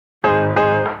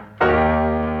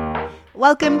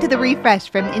Welcome to the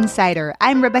Refresh from Insider.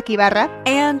 I'm Rebecca Ibarra.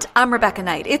 And I'm Rebecca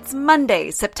Knight. It's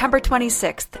Monday, September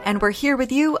 26th, and we're here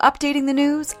with you updating the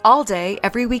news all day,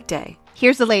 every weekday.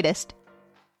 Here's the latest.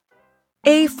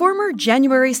 A former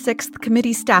January 6th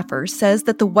committee staffer says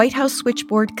that the White House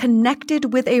switchboard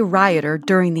connected with a rioter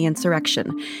during the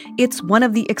insurrection. It's one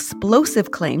of the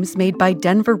explosive claims made by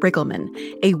Denver Riggleman,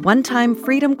 a one-time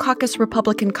Freedom Caucus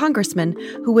Republican congressman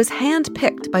who was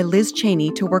handpicked by Liz Cheney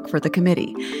to work for the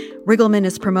committee. Riggleman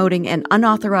is promoting an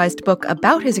unauthorized book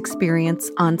about his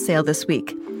experience on sale this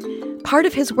week. Part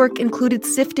of his work included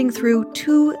sifting through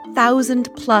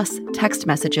 2,000-plus text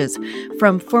messages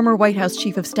from former White House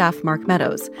Chief of Staff Mark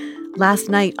Meadows. Last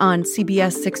night on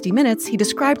CBS 60 Minutes, he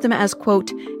described them as, quote,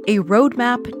 a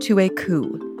roadmap to a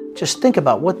coup. Just think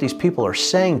about what these people are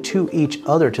saying to each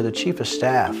other, to the Chief of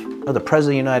Staff, or the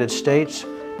President of the United States.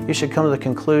 You should come to the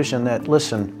conclusion that,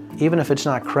 listen, even if it's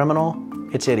not criminal,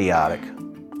 it's idiotic.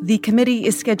 The committee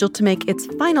is scheduled to make its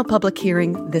final public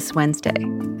hearing this Wednesday.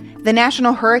 The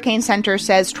National Hurricane Center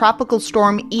says Tropical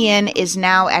Storm Ian is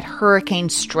now at hurricane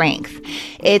strength.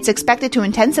 It's expected to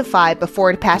intensify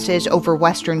before it passes over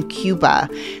western Cuba.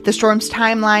 The storm's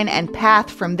timeline and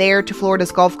path from there to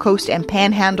Florida's Gulf Coast and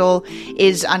Panhandle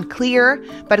is unclear,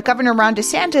 but Governor Ron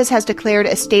DeSantis has declared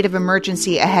a state of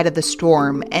emergency ahead of the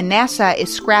storm, and NASA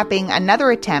is scrapping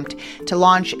another attempt to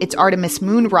launch its Artemis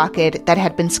moon rocket that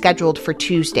had been scheduled for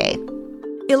Tuesday.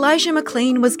 Elijah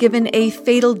McClain was given a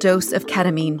fatal dose of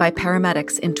ketamine by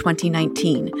paramedics in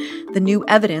 2019. The new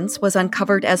evidence was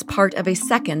uncovered as part of a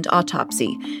second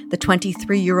autopsy. The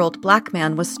 23-year-old black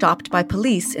man was stopped by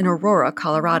police in Aurora,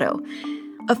 Colorado.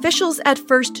 Officials at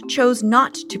first chose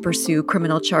not to pursue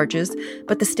criminal charges,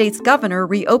 but the state's governor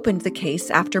reopened the case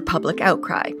after public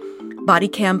outcry. Body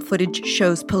cam footage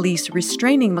shows police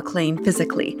restraining McClain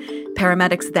physically.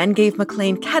 Paramedics then gave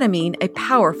McClain ketamine, a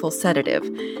powerful sedative.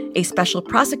 A special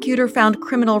prosecutor found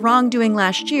criminal wrongdoing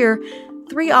last year.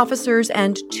 3 officers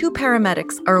and 2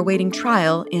 paramedics are awaiting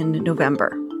trial in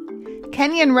November.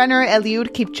 Kenyan runner Eliud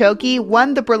Kipchoge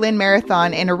won the Berlin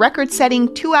Marathon in a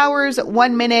record-setting 2 hours,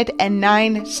 1 minute, and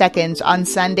 9 seconds on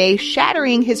Sunday,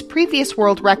 shattering his previous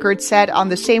world record set on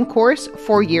the same course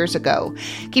 4 years ago.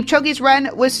 Kipchoge's run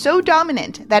was so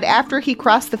dominant that after he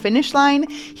crossed the finish line,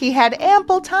 he had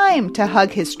ample time to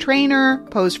hug his trainer,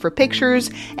 pose for pictures,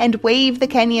 and wave the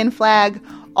Kenyan flag,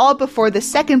 all before the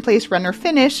second-place runner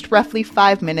finished roughly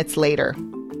 5 minutes later.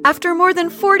 After more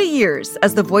than 40 years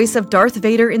as the voice of Darth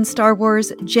Vader in Star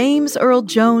Wars, James Earl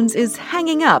Jones is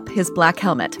hanging up his black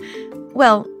helmet.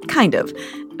 Well, kind of.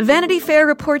 Vanity Fair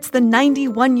reports the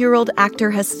 91-year-old actor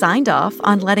has signed off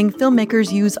on letting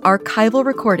filmmakers use archival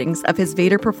recordings of his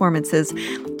Vader performances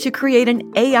to create an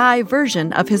AI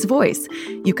version of his voice.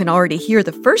 You can already hear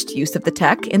the first use of the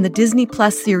tech in the Disney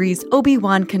Plus series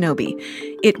Obi-Wan Kenobi.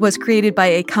 It was created by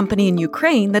a company in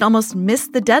Ukraine that almost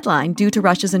missed the deadline due to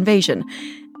Russia's invasion.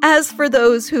 As for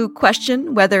those who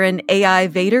question whether an AI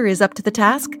Vader is up to the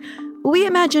task, we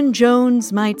imagine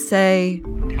Jones might say,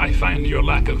 I find your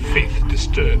lack of faith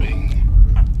disturbing.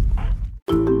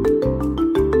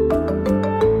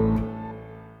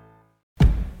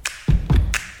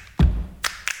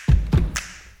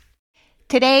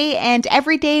 Today and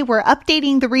every day, we're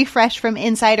updating the Refresh from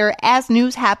Insider as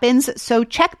news happens, so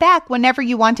check back whenever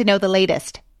you want to know the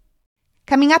latest.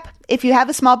 Coming up, if you have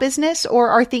a small business or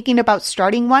are thinking about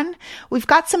starting one, we've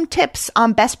got some tips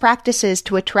on best practices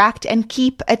to attract and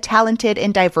keep a talented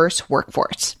and diverse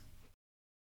workforce.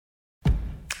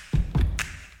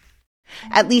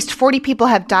 At least 40 people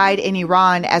have died in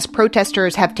Iran as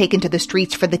protesters have taken to the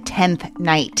streets for the 10th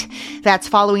night. That's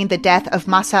following the death of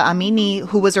Mahsa Amini,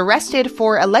 who was arrested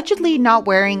for allegedly not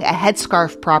wearing a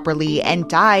headscarf properly and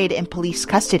died in police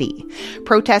custody.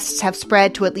 Protests have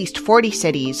spread to at least 40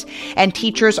 cities, and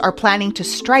teachers are planning to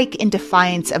strike in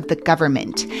defiance of the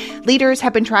government. Leaders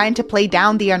have been trying to play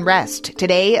down the unrest.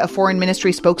 Today, a foreign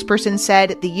ministry spokesperson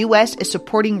said the U.S. is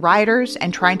supporting rioters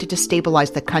and trying to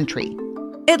destabilize the country.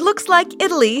 It looks like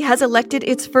Italy has elected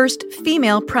its first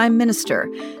female prime minister.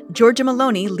 Giorgia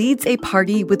Meloni leads a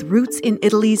party with roots in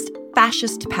Italy's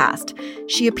fascist past.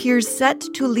 She appears set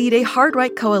to lead a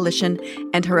hard-right coalition,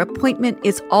 and her appointment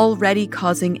is already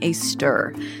causing a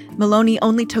stir. Meloni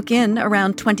only took in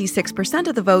around 26%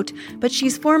 of the vote, but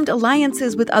she's formed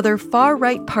alliances with other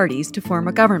far-right parties to form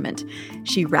a government.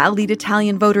 She rallied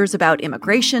Italian voters about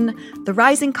immigration, the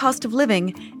rising cost of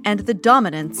living, and the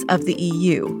dominance of the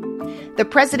EU. The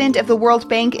president of the World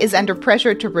Bank is under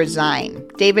pressure to resign.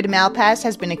 David Malpass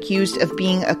has been accused of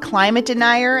being a climate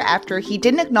denier after he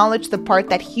didn't acknowledge the part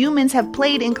that humans have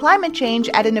played in climate change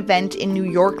at an event in New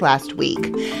York last week.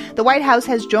 The White House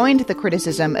has joined the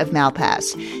criticism of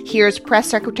Malpass. Here's Press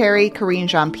Secretary Karine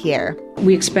Jean-Pierre.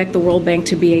 We expect the World Bank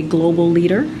to be a global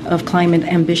leader of climate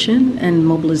ambition and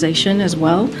mobilization as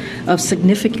well, of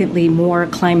significantly more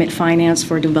climate finance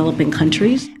for developing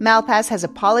countries. Malpass has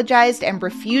apologized and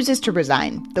refuses to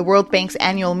resign. The World Bank's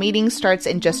annual meeting starts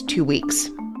in just 2 weeks.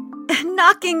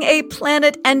 Knocking a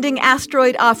planet-ending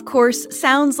asteroid off course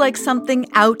sounds like something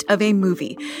out of a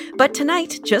movie. But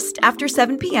tonight, just after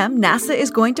 7 p.m., NASA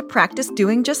is going to practice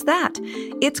doing just that.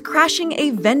 It's crashing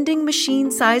a vending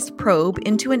machine-sized probe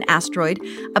into an asteroid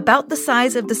about the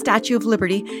size of the Statue of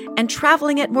Liberty and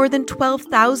traveling at more than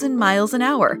 12,000 miles an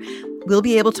hour. We'll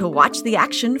be able to watch the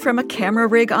action from a camera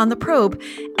rig on the probe.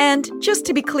 And just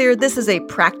to be clear, this is a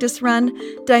practice run.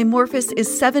 Dimorphos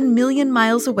is 7 million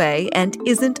miles away and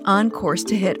isn't on course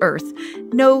to hit Earth.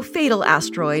 No fatal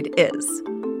asteroid is.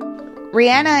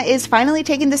 Rihanna is finally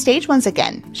taking the stage once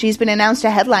again. She's been announced to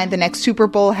headline the next Super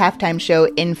Bowl halftime show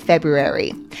in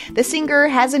February. The singer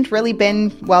hasn't really been,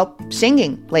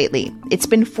 singing lately. It's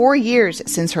been 4 years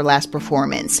since her last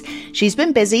performance. She's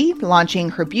been busy launching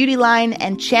her beauty line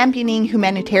and championing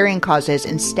humanitarian causes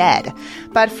instead.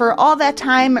 But for all that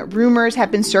time, rumors have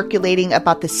been circulating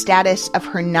about the status of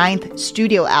her 9th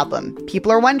studio album.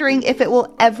 People are wondering if it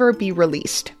will ever be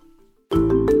released.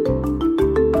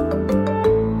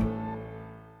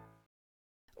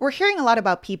 We're hearing a lot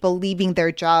about people leaving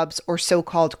their jobs or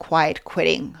so-called quiet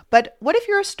quitting. But what if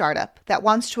you're a startup that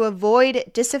wants to avoid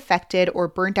disaffected or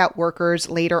burnt-out workers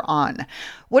later on?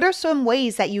 What are some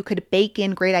ways that you could bake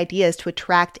in great ideas to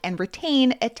attract and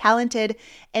retain a talented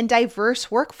and diverse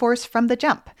workforce from the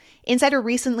jump? Insider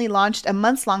recently launched a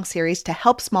months-long series to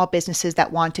help small businesses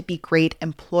that want to be great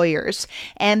employers.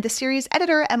 And the series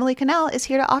editor, Emily Cannell, is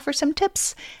here to offer some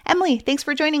tips. Emily, thanks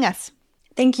for joining us.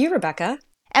 Thank you, Rebecca.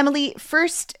 Emily,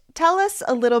 first, tell us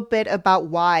a little bit about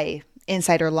why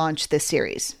Insider launched this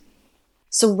series.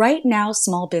 So right now,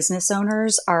 small business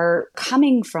owners are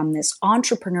coming from this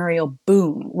entrepreneurial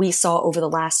boom we saw over the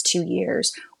last 2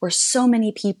 years, where so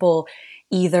many people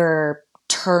either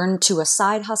turned to a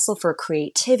side hustle for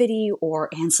creativity or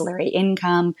ancillary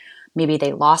income. Maybe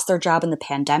they lost their job in the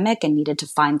pandemic and needed to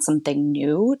find something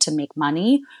new to make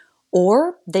money,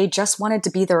 or they just wanted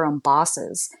to be their own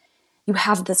bosses. You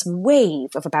have this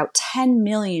wave of about 10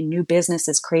 million new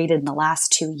businesses created in the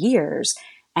last 2 years,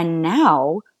 and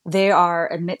now they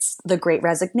are amidst the Great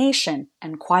Resignation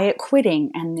and quiet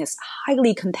quitting and this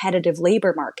highly competitive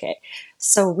labor market.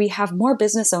 So we have more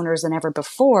business owners than ever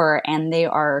before, and they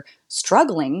are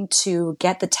struggling to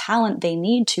get the talent they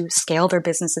need to scale their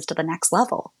businesses to the next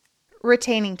level.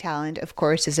 Retaining talent, of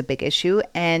course, is a big issue,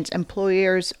 and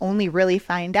employers only really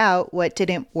find out what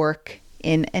didn't work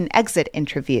in an exit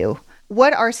interview.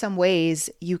 What are some ways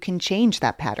you can change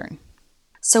that pattern?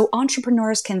 So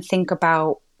entrepreneurs can think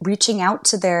about reaching out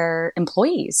to their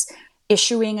employees,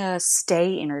 issuing a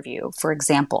stay interview, for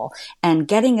example, and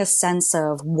getting a sense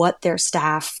of what their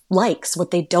staff likes,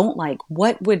 what they don't like,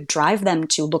 what would drive them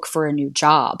to look for a new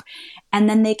job. And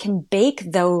then they can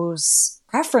bake those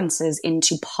preferences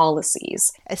into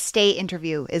policies. A stay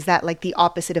interview, is that like the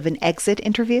opposite of an exit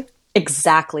interview?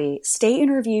 Exactly. Stay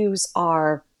interviews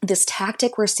are this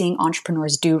tactic we're seeing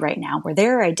entrepreneurs do right now, where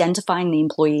they're identifying the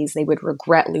employees they would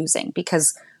regret losing,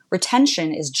 because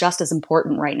retention is just as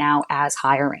important right now as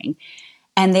hiring.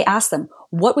 And they ask them,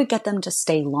 what would get them to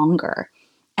stay longer?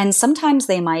 And sometimes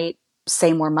they might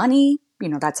say more money.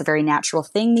 That's a very natural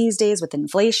thing these days with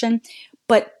inflation.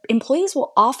 But employees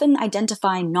will often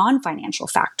identify non-financial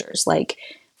factors like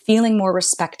feeling more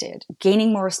respected,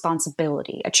 gaining more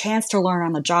responsibility, a chance to learn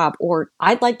on the job, or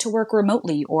I'd like to work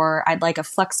remotely, or I'd like a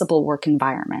flexible work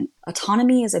environment.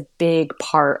 Autonomy is a big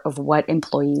part of what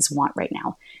employees want right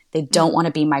now. They don't want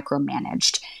to be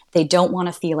micromanaged. They don't want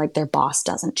to feel like their boss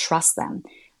doesn't trust them.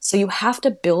 So you have to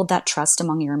build that trust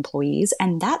among your employees,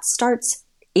 and that starts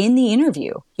in the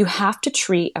interview. You have to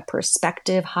treat a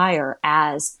prospective hire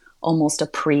as almost a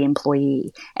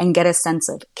pre-employee and get a sense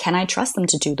of, can I trust them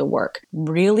to do the work?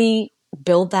 Really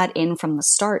build that in from the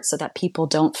start so that people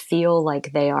don't feel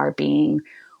like they are being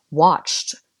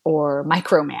watched or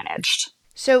micromanaged.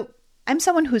 So I'm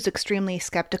someone who's extremely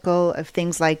skeptical of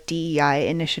things like DEI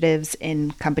initiatives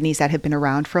in companies that have been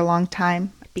around for a long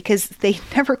time because they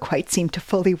never quite seem to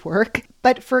fully work.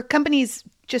 But for companies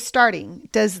just starting,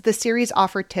 does the series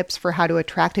offer tips for how to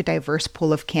attract a diverse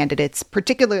pool of candidates,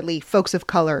 particularly folks of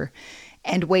color,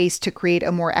 and ways to create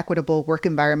a more equitable work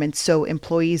environment so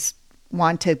employees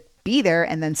want to be there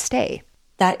and then stay?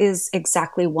 That is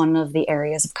exactly one of the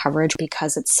areas of coverage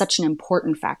because it's such an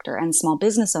important factor, and small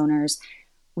business owners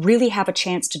really have a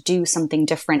chance to do something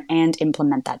different and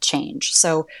implement that change.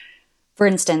 So, for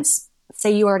instance,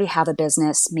 say you already have a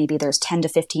business, maybe there's 10 to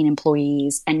 15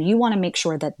 employees, and you want to make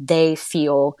sure that they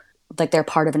feel like they're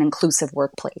part of an inclusive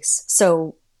workplace.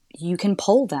 So you can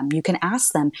poll them, you can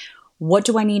ask them, what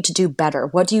do I need to do better?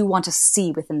 What do you want to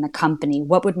see within the company?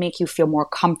 What would make you feel more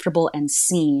comfortable and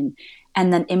seen?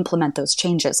 And then implement those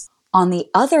changes. On the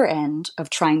other end of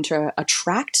trying to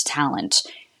attract talent,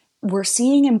 we're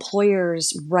seeing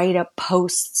employers write up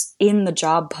posts in the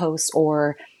job posts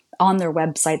or on their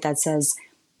website that says,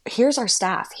 here's our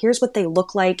staff, here's what they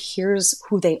look like, here's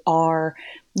who they are.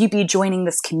 You'd be joining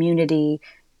this community.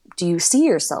 Do you see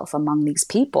yourself among these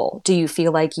people? Do you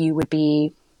feel like you would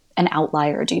be an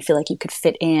outlier? Do you feel like you could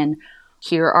fit in?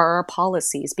 Here are our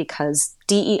policies, because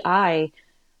DEI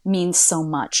means so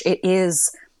much. It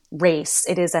is race,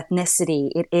 it is ethnicity,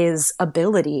 it is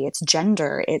ability, it's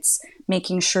gender, it's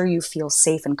making sure you feel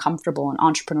safe and comfortable. And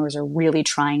entrepreneurs are really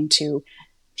trying to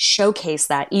showcase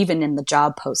that even in the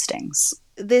job postings.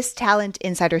 This Talent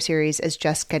Insider series is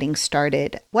just getting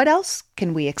started. What else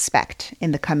can we expect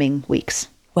in the coming weeks?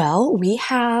 Well, we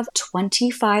have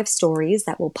 25 stories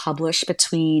that will publish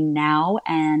between now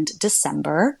and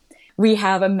December. We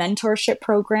have a mentorship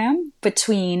program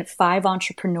between 5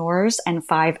 entrepreneurs and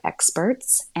 5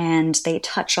 experts, and they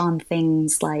touch on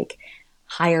things like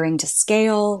hiring to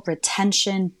scale,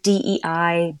 retention,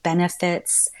 DEI,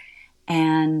 benefits,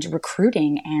 and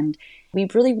recruiting. And we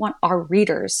really want our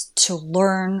readers to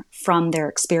learn from their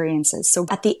experiences. So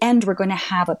at the end, we're going to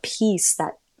have a piece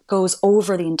that goes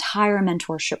over the entire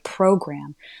mentorship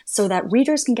program so that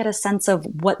readers can get a sense of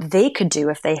what they could do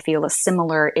if they feel a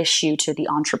similar issue to the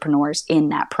entrepreneurs in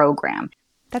that program.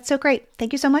 That's so great.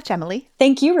 Thank you so much, Emily.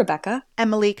 Thank you, Rebecca.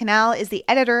 Emily Canal is the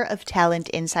editor of Talent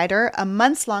Insider, a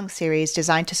months-long series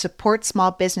designed to support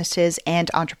small businesses and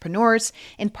entrepreneurs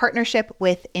in partnership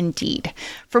with Indeed.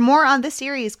 For more on the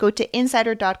series, go to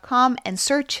insider.com and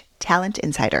search Talent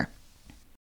Insider.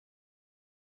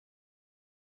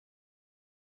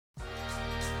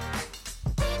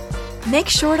 Make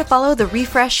sure to follow the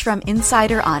Refresh from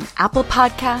Insider on Apple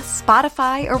Podcasts,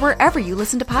 Spotify, or wherever you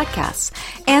listen to podcasts.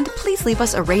 And please leave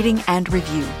us a rating and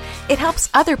review. It helps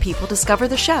other people discover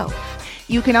the show.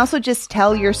 You can also just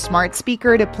tell your smart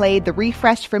speaker to play the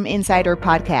Refresh from Insider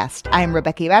podcast. I'm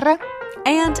Rebecca Ibarra.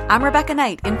 And I'm Rebecca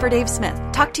Knight, in for Dave Smith.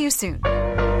 Talk to you soon.